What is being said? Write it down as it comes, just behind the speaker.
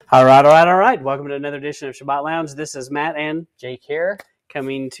All right. Welcome to another edition of Shabbat Lounge. This is Matt and Jake here,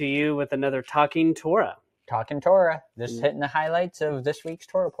 coming to you with another Talking Torah. Talking Torah. Just hitting the highlights of this week's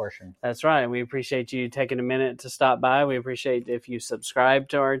Torah portion. That's right. We appreciate you taking a minute to stop by. We appreciate if you subscribe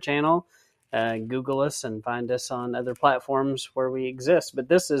to our channel, Google us, and find us on other platforms where we exist. But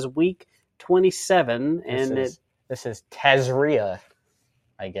this is week 27, and this is Tazria,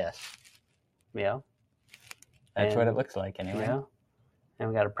 I guess. Yeah. That's what it looks like anyway. Yeah. And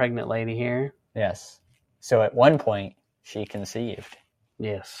we got a pregnant lady here. Yes. So at one point, she conceived.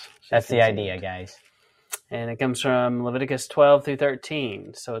 Yes. That's the idea, guys. And it comes from Leviticus 12 through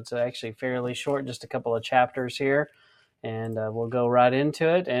 13. So it's actually fairly short, just a couple of chapters here. And we'll go right into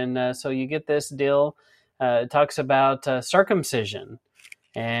it. And so you get this deal. It talks about circumcision.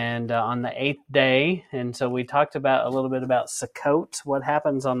 And on the 8th day. And so we talked about a little bit about Sukkot. What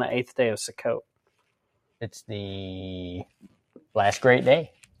happens on the 8th day of Sukkot? It's the last great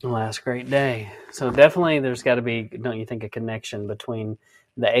day. Last great day. So definitely there's got to be, don't you think, a connection between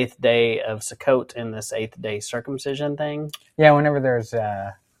the 8th day of Sukkot and this 8th day circumcision thing? Yeah, whenever there's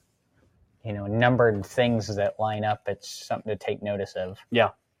numbered things that line up, it's something to take notice of.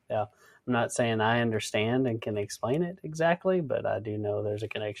 Yeah. I'm not saying I understand and can explain it exactly, but I do know there's a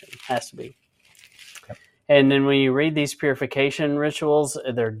connection. Has to be. Yep. And then when you read these purification rituals,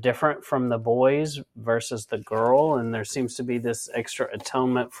 they're different from the boys versus the girl, and there seems to be this extra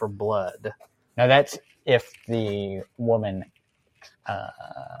atonement for blood. Now that's if the woman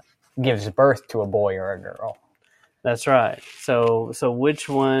gives birth to a boy or a girl. That's right. So which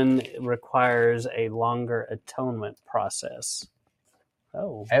one requires a longer atonement process?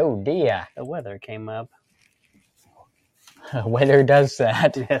 Oh dear. The weather came up. Weather does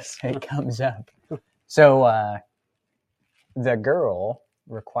that. Yes. It comes up. So the girl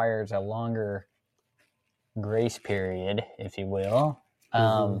requires a longer grace period, if you will.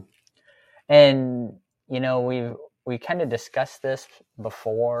 And, we kind of discussed this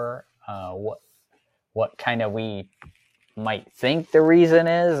before, what kind of we might think the reason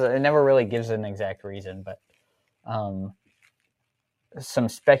is. It never really gives an exact reason, but some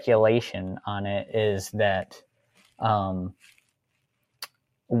speculation on it is that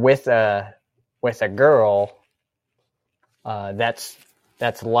with a girl, that's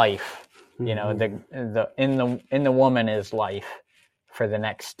life. In the woman is life for the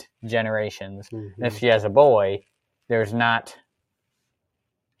next generations. And if she has a boy, there's not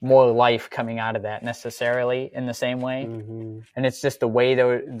more life coming out of that necessarily in the same way. And it's just the way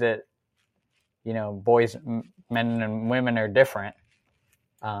that boys, men and women are different,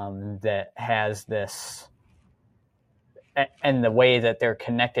 that has this, and the way that they're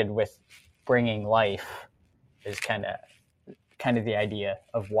connected with bringing life is kind of the idea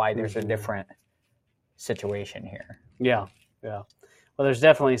of why there's a different situation here. Yeah. Well, there's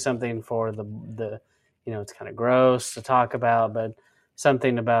definitely something for the it's kind of gross to talk about, but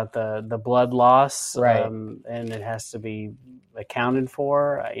something about the blood loss, right? And it has to be accounted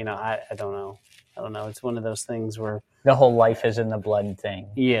for. I don't know. It's one of those things where the whole life is in the blood thing.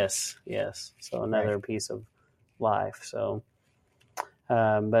 Yes. So another piece of life. So,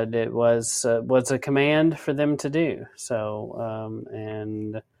 but it was a command for them to do. So,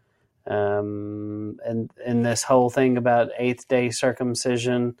 and this whole thing about 8th day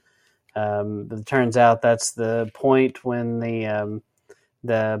circumcision, it turns out that's the point when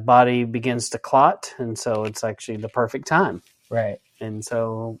the body begins to clot, and so it's actually the perfect time. Right. And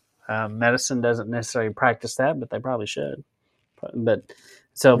so medicine doesn't necessarily practice that, but they probably should. But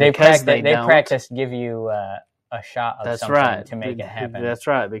so they practice give you a shot of that's something right. to make it happen. That's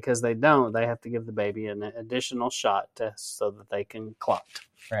right, because they have to give the baby an additional shot so that they can clot.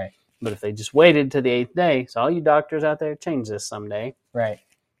 Right. But if they just waited to the 8th day, so all you doctors out there, change this someday. Right.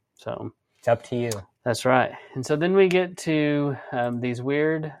 So it's up to you. That's right. And so then we get to these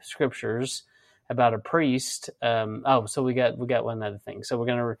weird scriptures about a priest. So we got one other thing. So we're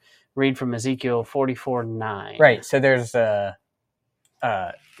going to read from Ezekiel 44:9. Right. So there's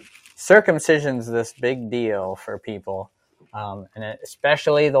circumcision's this big deal for people, and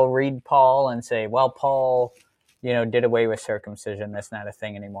especially they'll read Paul and say, "Well, Paul, did away with circumcision. That's not a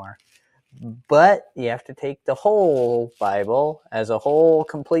thing anymore." But you have to take the whole Bible as a whole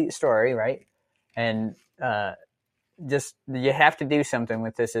complete story, right? And you have to do something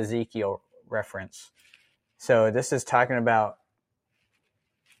with this Ezekiel reference. So this is talking about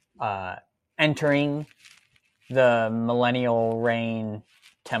entering the millennial reign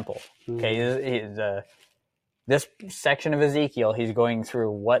temple. Okay, this section of Ezekiel, he's going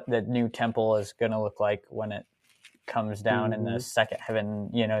through what the new temple is going to look like when it comes down in the second heaven,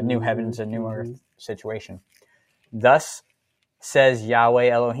 new heavens and new earth situation. Thus, says Yahweh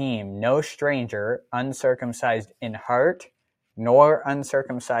Elohim, no stranger, uncircumcised in heart, nor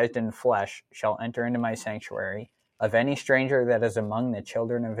uncircumcised in flesh, shall enter into my sanctuary, of any stranger that is among the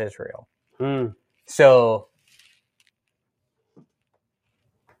children of Israel. So,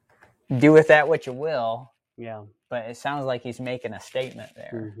 do with that what you will. Yeah. But it sounds like he's making a statement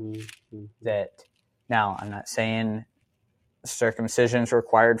there. That, now, I'm not saying circumcision is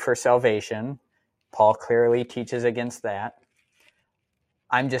required for salvation. Paul clearly teaches against that.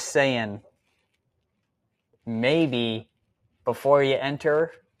 I'm just saying, maybe before you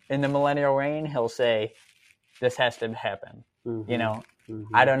enter in the millennial reign, he'll say, this has to happen. You know,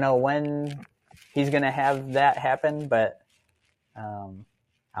 I don't know when he's going to have that happen, but I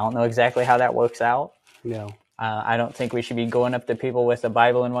don't know exactly how that works out. No. I don't think we should be going up to people with a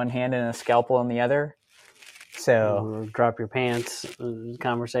Bible in one hand and a scalpel in the other. So, or drop your pants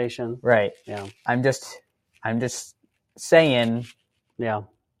conversation. Right. Yeah. I'm just saying. Yeah.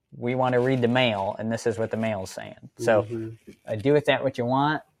 We want to read the mail, and this is what the mail is saying. So, do with that what you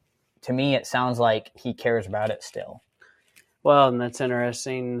want. To me, it sounds like he cares about it still. Well, and that's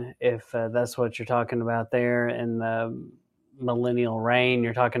interesting if that's what you're talking about there in the millennial reign.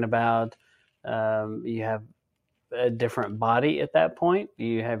 You're talking about you have a different body at that point.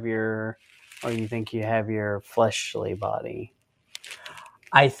 You have or you think you have your fleshly body?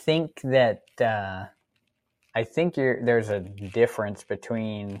 I think that there's a difference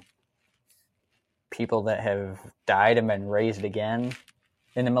between people that have died and been raised again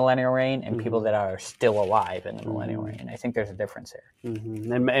in the millennial reign and people that are still alive in the millennial reign. I think there's a difference there.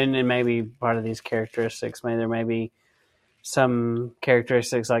 And maybe part of these characteristics, there may be some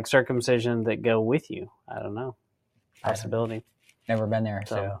characteristics like circumcision that go with you. I don't know. Possibility. Never been there,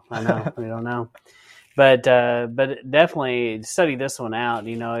 so. I know. We don't know. But definitely study this one out.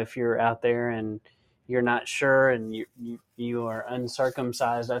 You know, if you're out there and you're not sure and you are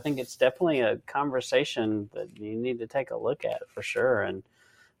uncircumcised, I think it's definitely a conversation that you need to take a look at for sure. And,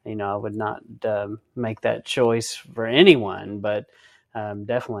 you know, I would not make that choice for anyone, but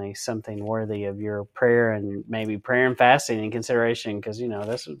definitely something worthy of your prayer and maybe prayer and fasting in consideration, because, you know,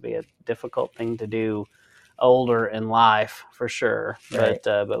 this would be a difficult thing to do older in life for sure. Right.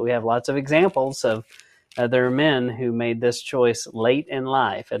 But we have lots of examples of other men who made this choice late in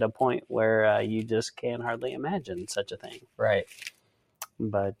life at a point where you just can't hardly imagine such a thing. Right.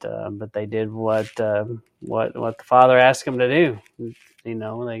 But they did what the Father asked them to do. You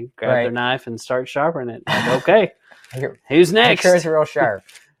know, they grab their knife and start sharpening it. Like, okay, who's next? Sure, it's real sharp.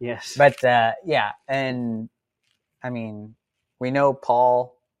 Yes. But yeah, and I mean, we know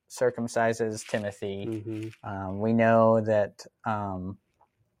Paul circumcises Timothy. We know that and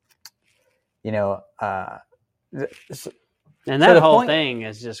that whole thing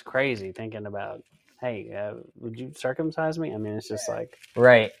is just crazy. Thinking about, hey, would you circumcise me? I mean, it's just like,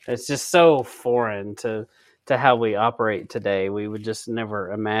 right. It's just so foreign to how we operate today. We would just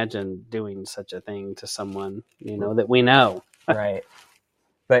never imagine doing such a thing to someone, you know, that we know. Right.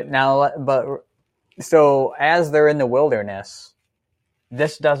 So as they're in the wilderness,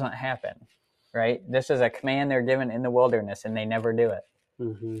 this doesn't happen, right? This is a command they're given in the wilderness, and they never do it.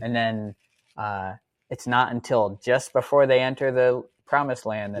 And then it's not until just before they enter the promised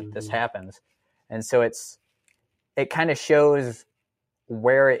land that this happens. And so it kind of shows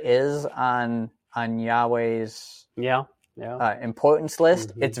where it is on Yahweh's importance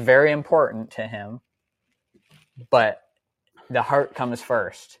list. It's very important to him, but the heart comes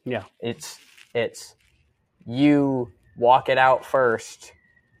first. Yeah. It's you walk it out first,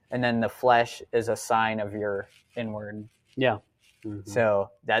 and then the flesh is a sign of your inward. Yeah.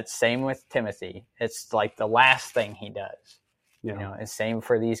 So that's same with Timothy. It's like the last thing he does. Yeah. You know, it's same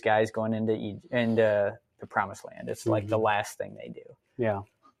for these guys going into the promised land. It's like the last thing they do. Yeah.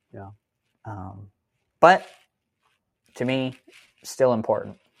 Yeah. But to me, still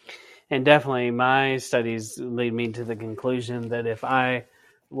important. And definitely my studies lead me to the conclusion that if I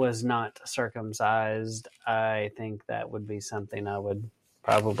was not circumcised, I think that would be something I would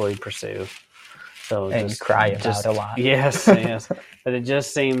probably pursue. So and cry about a lot. Yes, yes. But it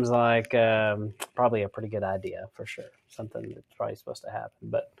just seems like probably a pretty good idea for sure. Something that's probably supposed to happen.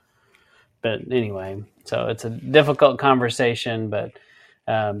 But anyway, so it's a difficult conversation, but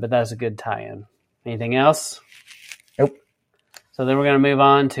that's a good tie-in. Anything else? Nope. So then we're going to move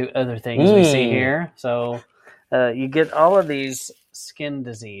on to other things we see here. So you get all of these skin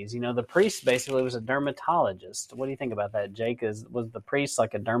disease. You know, the priest basically was a dermatologist. What do you think about that, Jake? Was the priest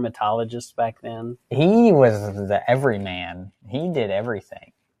like a dermatologist back then? He was the everyman. He did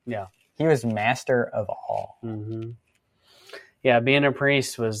everything. Yeah. He was master of all. Yeah, being a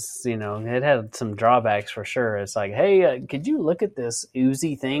priest was, it had some drawbacks for sure. It's like, hey, could you look at this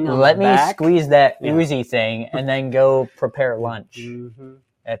oozy thing on Let my me back? squeeze that oozy thing and then go prepare lunch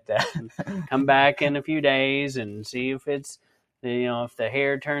at the. Come back in a few days and see if it's, if the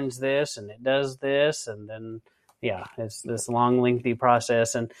hair turns this and it does this, and then it's this long, lengthy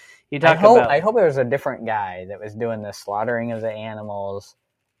process. And you talk about. I hope there was a different guy that was doing the slaughtering of the animals,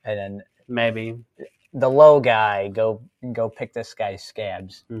 and then maybe the low guy go pick this guy's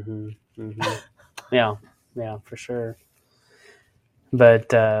scabs. Yeah, for sure.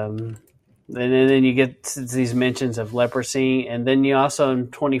 But and then you get these mentions of leprosy, and then you also in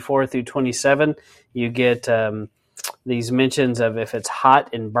 24 through 27 you get these mentions of if it's hot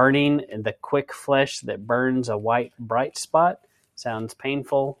and burning, and the quick flesh that burns a white bright spot. Sounds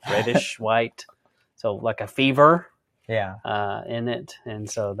painful, reddish white, so like a fever. In it, and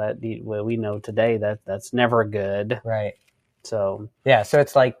so that we know today that's never good, right? So so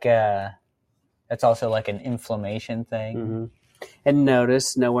it's like it's also like an inflammation thing. And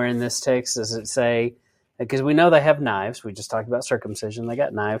notice nowhere in this text does it say, because we know they have knives. We just talked about circumcision; they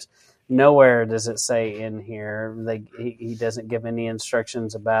got knives. Nowhere does it say in here he doesn't give any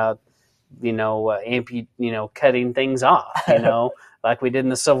instructions about cutting things off. Like we did in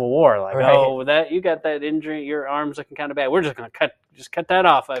the Civil War. Like, right. That you got that injury, your arm's looking kind of bad. We're just going to cut that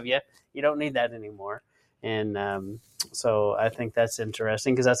off of you. You don't need that anymore. And so I think that's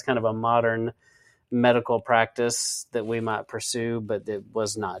interesting because that's kind of a modern medical practice that we might pursue, but it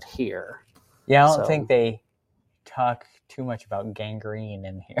was not here. Yeah, I don't think they talk too much about gangrene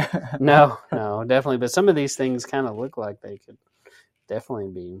in here. No, definitely. But some of these things kind of look like they could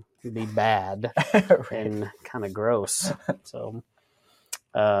definitely be bad right. And kind of gross. So,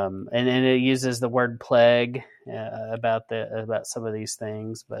 and it uses the word plague about some of these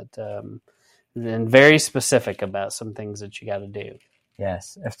things, but then very specific about some things that you got to do.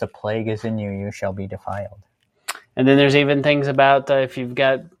 Yes, if the plague is in you, you shall be defiled. And then there's even things about if you've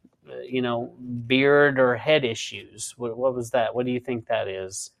got, beard or head issues. What was that? What do you think that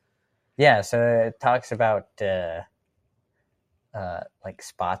is? Yeah, so it talks about like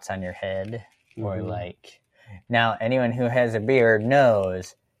spots on your head, or like, now anyone who has a beard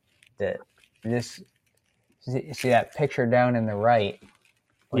knows that this. See that picture down in the right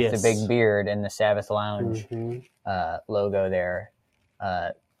with the big beard and the Sabbath Lounge logo there.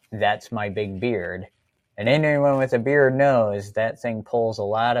 That's my big beard. And anyone with a beard knows that thing pulls a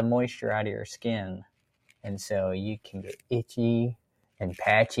lot of moisture out of your skin. And so you can get itchy and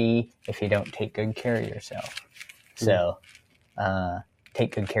patchy if you don't take good care of yourself. So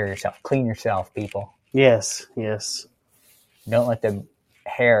take good care of yourself. Clean yourself, people. Yes. Don't let the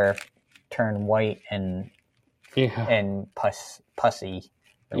hair turn white and pussy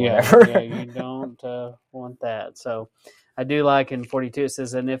or whatever. Yeah, you don't want that. So I do like in 42 it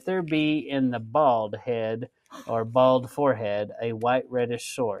says, and if there be in the bald head or bald forehead a white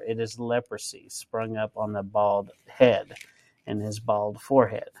reddish sore, it is leprosy sprung up on the bald head and his bald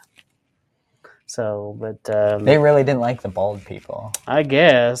forehead. So, but they really didn't like the bald people. I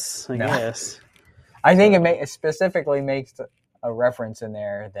guess. I think it specifically makes a reference in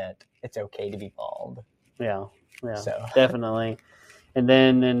there that it's okay to be bald. Yeah, so. Definitely. And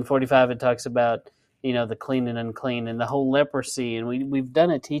then in 45 it talks about the clean and unclean and the whole leprosy, and we've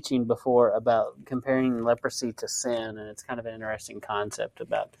done a teaching before about comparing leprosy to sin, and it's kind of an interesting concept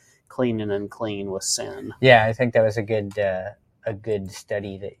about clean and unclean with sin. Yeah, I think that was a good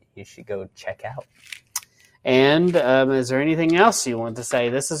study that you should go check out. And is there anything else you want to say?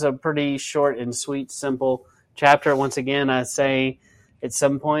 This is a pretty short and sweet, simple chapter. Once again, I say at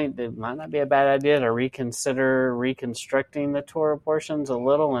some point it might not be a bad idea to reconsider reconstructing the Torah portions a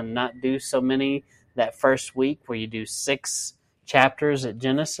little and not do so many that first week where you do 6 chapters at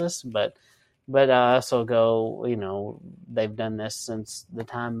Genesis, but I also go, they've done this since the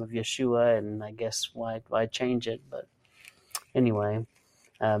time of Yeshua, and I guess why change it? But anyway,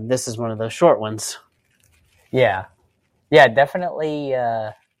 this is one of those short ones. Yeah, definitely.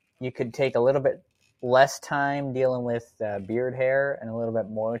 You could take a little bit less time dealing with beard hair and a little bit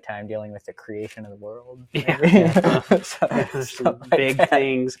more time dealing with the creation of the world. Big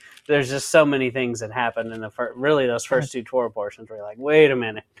things. There's just so many things that happen in those first 2 Torah portions where you're like, wait a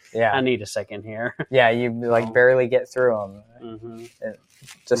minute, I need a second here. Yeah, you barely get through them.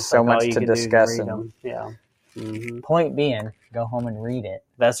 Just so much to discuss. Point being, go home and read it.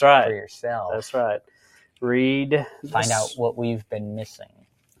 That's right. For yourself. That's right. Read. Find out what we've been missing.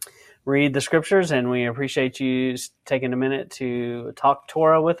 Read the scriptures, and we appreciate you taking a minute to talk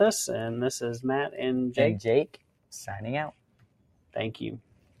Torah with us. And this is Matt and Jake. Signing out. Thank you.